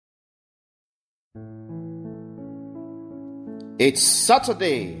It's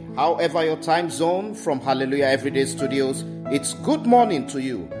Saturday, however your time zone from Hallelujah Everyday Studios. It's good morning to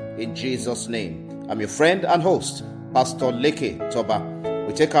you in Jesus' name. I'm your friend and host, Pastor Leke Toba.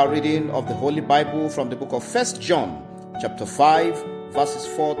 We take our reading of the Holy Bible from the book of 1 John, chapter 5, verses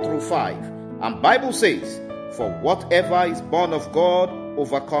 4 through 5. And Bible says, "For whatever is born of God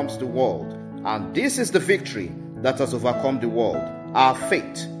overcomes the world. And this is the victory that has overcome the world, our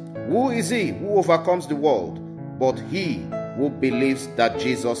faith. Who is he who overcomes the world? But he who believes that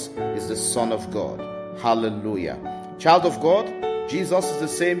Jesus is the Son of God." Hallelujah. Child of God, Jesus is the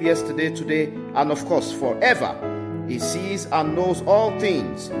same yesterday, today, and of course forever. He sees and knows all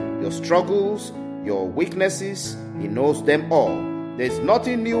things, your struggles, your weaknesses. He knows them all. There is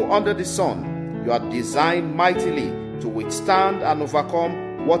nothing new under the sun. You are designed mightily to withstand and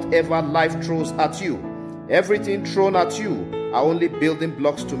overcome whatever life throws at you. Everything thrown at you are only building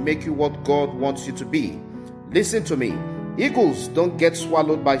blocks to make you what God wants you to be. Listen to me. Eagles don't get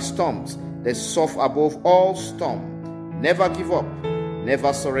swallowed by storms. They soar above all storm. Never give up.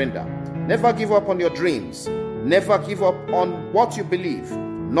 Never surrender. Never give up on your dreams. Never give up on what you believe.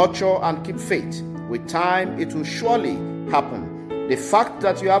 Nurture and keep faith. With time, it will surely happen. The fact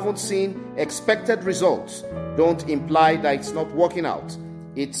that you haven't seen expected results don't imply that it's not working out.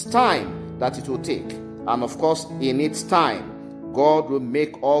 It's time that it will take. And of course, in its time, God will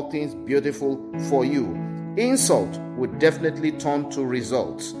make all things beautiful for you. Insult will definitely turn to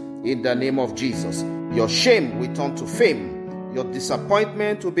results in the name of Jesus. Your shame will turn to fame. Your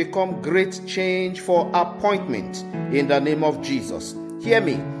disappointment will become great change for appointment in the name of Jesus. Hear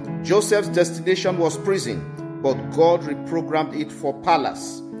me. Joseph's destination was prison, but God reprogrammed it for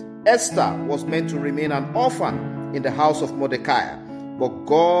palace. Esther was meant to remain an orphan in the house of Mordecai, but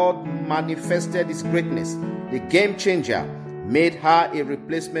God manifested his greatness. The game changer made her a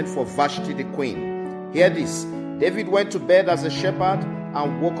replacement for Vashti the queen. Hear this. David went to bed as a shepherd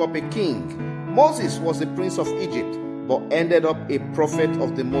and woke up a king. Moses was a prince of Egypt, but ended up a prophet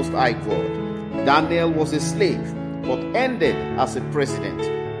of the Most High God. Daniel was a slave, but ended as a president.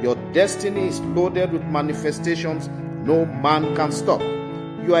 Your destiny is loaded with manifestations no man can stop.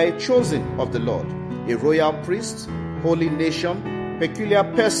 You are a chosen of the Lord, a royal priest, holy nation, peculiar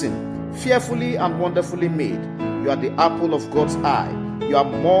person, fearfully and wonderfully made. You are the apple of God's eye. You are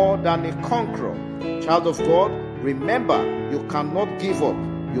more than a conqueror. Child of God, remember, you cannot give up.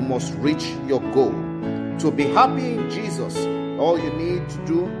 You must reach your goal. To be happy in Jesus, all you need to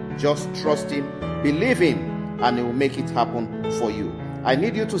do, just trust him, believe him, and he will make it happen for you. I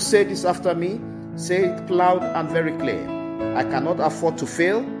need you to say this after me. Say it loud and very clear. I cannot afford to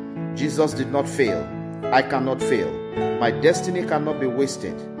fail. Jesus did not fail. I cannot fail. My destiny cannot be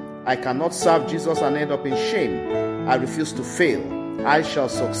wasted. I cannot serve Jesus and end up in shame. I refuse to fail. I shall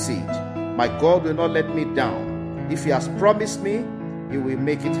succeed. My God will not let me down. If he has promised me, he will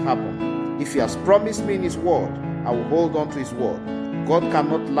make it happen. If he has promised me in his word, I will hold on to his word. God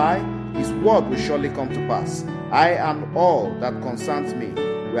cannot lie. His word will surely come to pass. I and all that concerns me,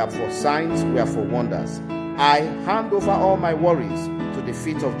 we are for signs, we are for wonders. I hand over all my worries to the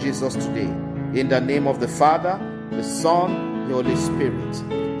feet of Jesus today. In the name of the Father, the Son, the Holy Spirit.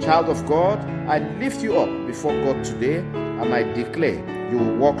 Child of God, I lift you up before God today, and I declare you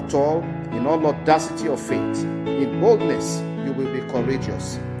will walk tall in all audacity of faith. In boldness, you will be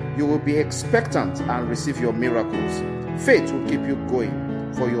courageous. You will be expectant and receive your miracles. Faith will keep you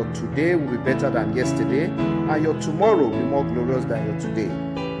going, for your today will be better than yesterday, and your tomorrow will be more glorious than your today.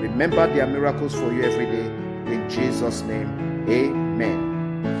 Remember, there are miracles for you every day. In Jesus' name, amen.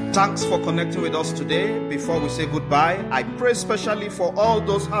 Thanks for connecting with us today. Before we say goodbye, I pray especially for all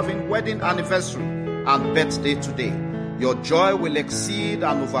those having wedding anniversary and birthday today. Your joy will exceed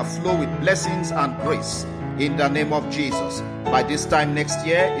and overflow with blessings and grace in the name of Jesus. By this time next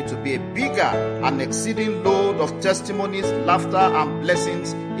year, it will be a bigger and exceeding load of testimonies, laughter, and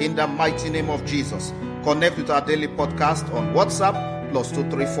blessings in the mighty name of Jesus. Connect with our daily podcast on WhatsApp,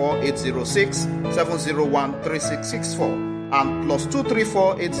 +234 806 701 3664 and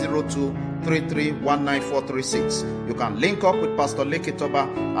 +234 802 3319436. You can link up with Pastor Leke Toba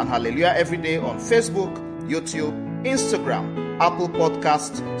and Hallelujah Everyday on Facebook, YouTube, Instagram, Apple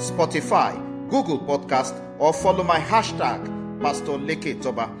Podcast, Spotify, Google Podcast, or follow my hashtag, Pastor Leke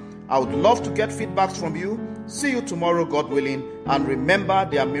Toba. I would love to get feedbacks from you. See you tomorrow, God willing, and remember,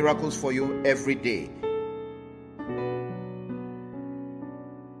 there are miracles for you every day.